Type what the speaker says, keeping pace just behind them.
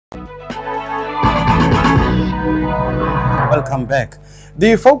Welcome back.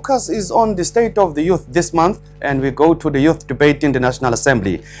 The focus is on the state of the youth this month, and we go to the youth debate in the National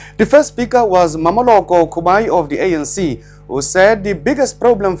Assembly. The first speaker was Mamoloko Kubai of the ANC, who said the biggest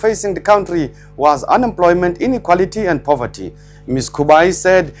problem facing the country was unemployment, inequality and poverty. Ms. Kubai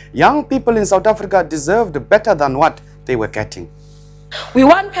said young people in South Africa deserved better than what they were getting. We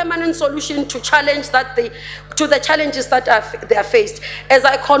want permanent solution to the challenges that they are faced. As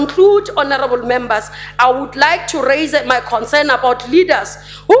I conclude, honorable members, I would like to raise my concern about leaders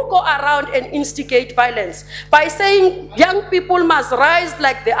who go around and instigate violence by saying young people must rise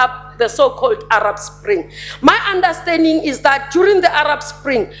like the so-called Arab Spring. My understanding is that during the Arab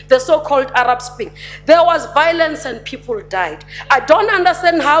Spring, the so-called Arab Spring, there was violence and people died. I don't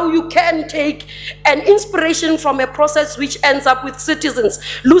understand how you can take an inspiration from a process which ends up with citizens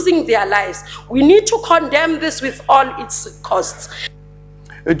losing their lives. We need to condemn this with all its costs.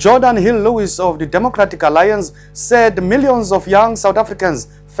 Jordan Hill-Lewis of the Democratic Alliance said millions of young South Africans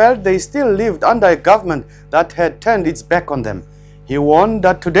felt they still lived under a government that had turned its back on them. He warned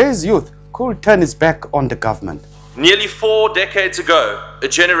that today's youth could turn its back on the government. Nearly 4 decades ago, a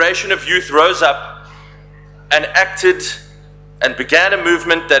generation of youth rose up and acted and began a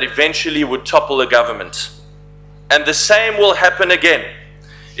movement that eventually would topple the government. And the same will happen again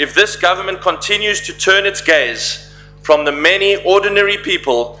if this government continues to turn its gaze from the many ordinary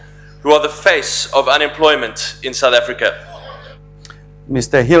people who are the face of unemployment in South Africa.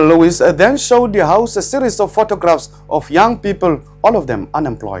 Mr. Hill-Lewis then showed the House a series of photographs of young people, all of them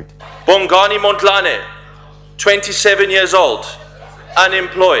unemployed. Bongani Montlane, 27 years old,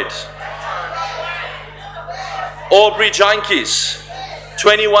 unemployed. Aubrey Jantjies,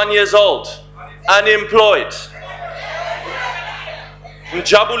 21 years old, unemployed.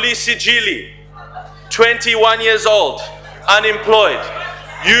 Njabulisi Jili, 21 years old, unemployed.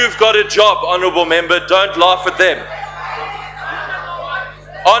 You've got a job, honorable member, don't laugh at them.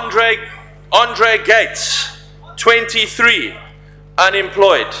 Andre Gates, 23,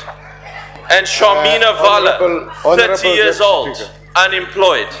 unemployed. And Sharmina Vala, 30 years old,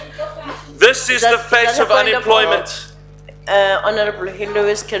 unemployed. This is the face of unemployment. Honorable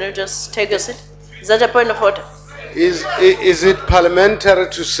Hill-Lewis, can you just take a seat? Is that a point of order? Is it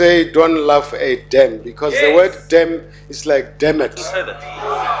parliamentary to say don't laugh at them? Because the word them is like damn it.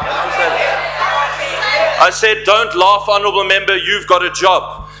 I said don't laugh, honorable member, you've got a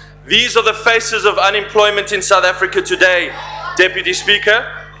job. These are the faces of unemployment in South Africa today, Deputy Speaker.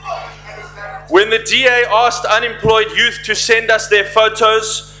 When the DA asked unemployed youth to send us their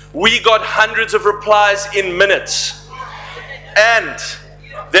photos, we got hundreds of replies in minutes. And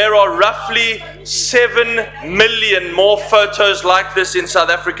there are roughly 7 million more photos like this in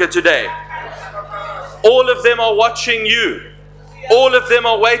South Africa today. All of them are watching you. All of them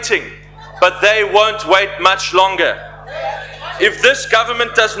are waiting, but they won't wait much longer. If this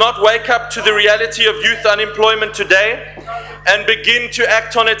government does not wake up to the reality of youth unemployment today and begin to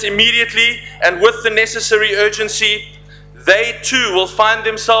act on it immediately and with the necessary urgency, they too will find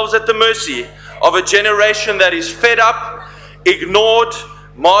themselves at the mercy of a generation that is fed up, ignored,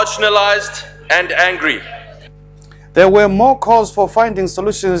 marginalized and angry. There were more calls for finding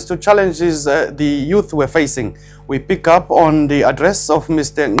solutions to challenges the youth were facing. We pick up on the address of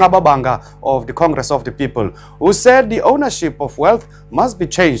Mr. Ngababanga of the Congress of the People, who said the ownership of wealth must be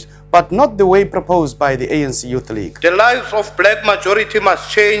changed, but not the way proposed by the ANC Youth League. The lives of black majority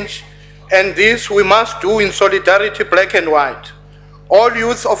must change, and this we must do in solidarity, black and white. All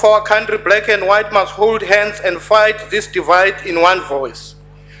youth of our country, black and white, must hold hands and fight this divide in one voice.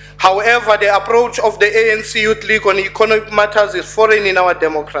 However, the approach of the ANC Youth League on economic matters is foreign in our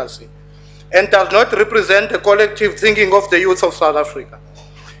democracy and does not represent the collective thinking of the youth of South Africa.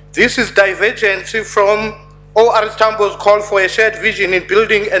 This is divergence from O.R. Tambo's call for a shared vision in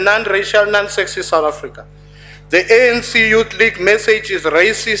building a non-racial, non-sexist South Africa. The ANC Youth League message is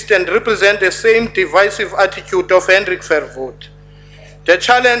racist and represents the same divisive attitude of Hendrik Verwoerd. The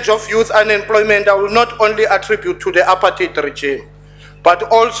challenge of youth unemployment I will not only attribute to the apartheid regime, but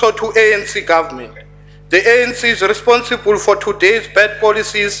also to ANC government. The ANC is responsible for today's bad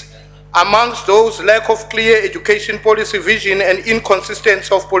policies, amongst those lack of clear education policy vision and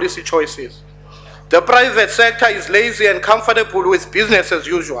inconsistency of policy choices. The private sector is lazy and comfortable with business as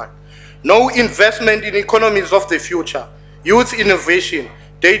usual. No investment in economies of the future, youth innovation.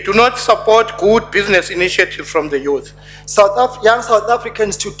 They do not support good business initiatives from the youth. Young South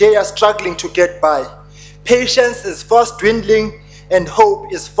Africans today are struggling to get by. Patience is fast dwindling and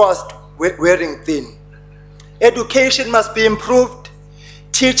hope is fast wearing thin. Education must be improved,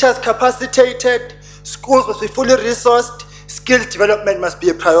 teachers capacitated, schools must be fully resourced, skill development must be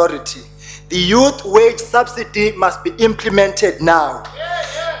a priority. The youth wage subsidy must be implemented now.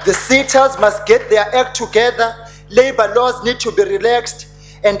 The SETAs must get their act together, labor laws need to be relaxed,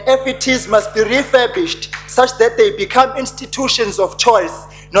 and FETs must be refurbished such that they become institutions of choice,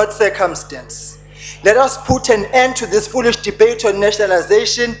 not circumstance. Let us put an end to this foolish debate on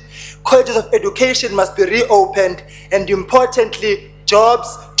nationalization. Colleges of education must be reopened, and importantly,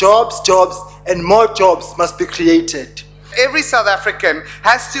 jobs, jobs, jobs, and more jobs must be created. Every South African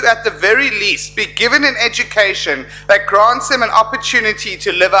has to, at the very least, be given an education that grants them an opportunity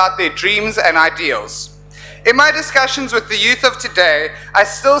to live out their dreams and ideals. In my discussions with the youth of today, I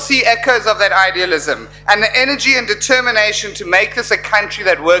still see echoes of that idealism and the energy and determination to make this a country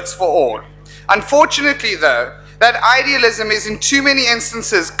that works for all. Unfortunately, though, that idealism is in too many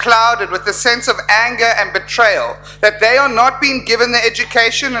instances clouded with a sense of anger and betrayal that they are not being given the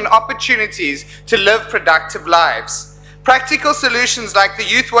education and opportunities to live productive lives. Practical solutions like the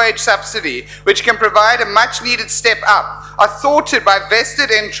youth wage subsidy, which can provide a much needed step up, are thwarted by vested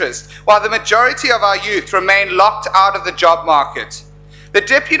interest, while the majority of our youth remain locked out of the job market. The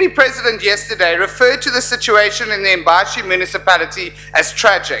Deputy President yesterday referred to the situation in the Mbashi municipality as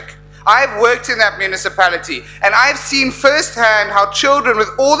tragic. I've worked in that municipality, and I've seen firsthand how children with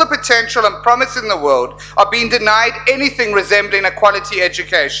all the potential and promise in the world are being denied anything resembling a quality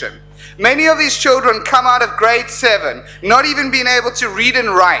education. Many of these children come out of grade 7, not even being able to read and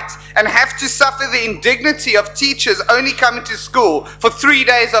write, and have to suffer the indignity of teachers only coming to school for 3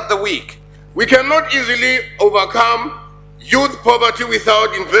 days of the week. We cannot easily overcome youth poverty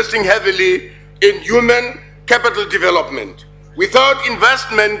without investing heavily in human capital development. Without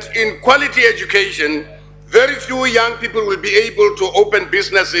investment in quality education, very few young people will be able to open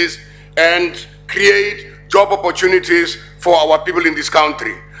businesses and create job opportunities for our people in this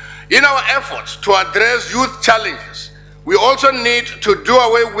country. In our efforts to address youth challenges, we also need to do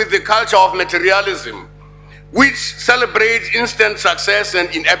away with the culture of materialism, which celebrates instant success and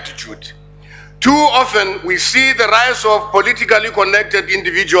ineptitude. Too often, we see the rise of politically connected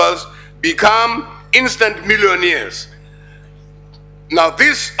individuals become instant millionaires. Now,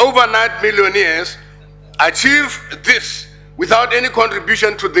 these overnight millionaires achieve this without any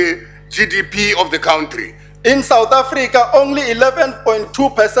contribution to the GDP of the country. In South Africa, only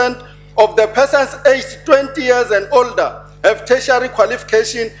 11.2% of the persons aged 20 years and older have tertiary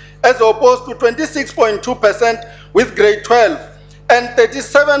qualification, as opposed to 26.2% with grade 12 and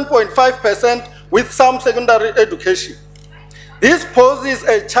 37.5% with some secondary education. This poses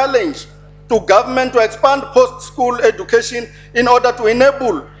a challenge to government to expand post-school education in order to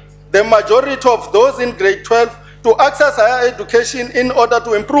enable the majority of those in grade 12 to access higher education in order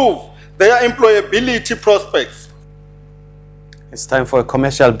to improve their employability prospects. It's time for a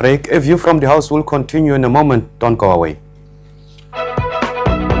commercial break. A View from the House will continue in a moment. Don't go away.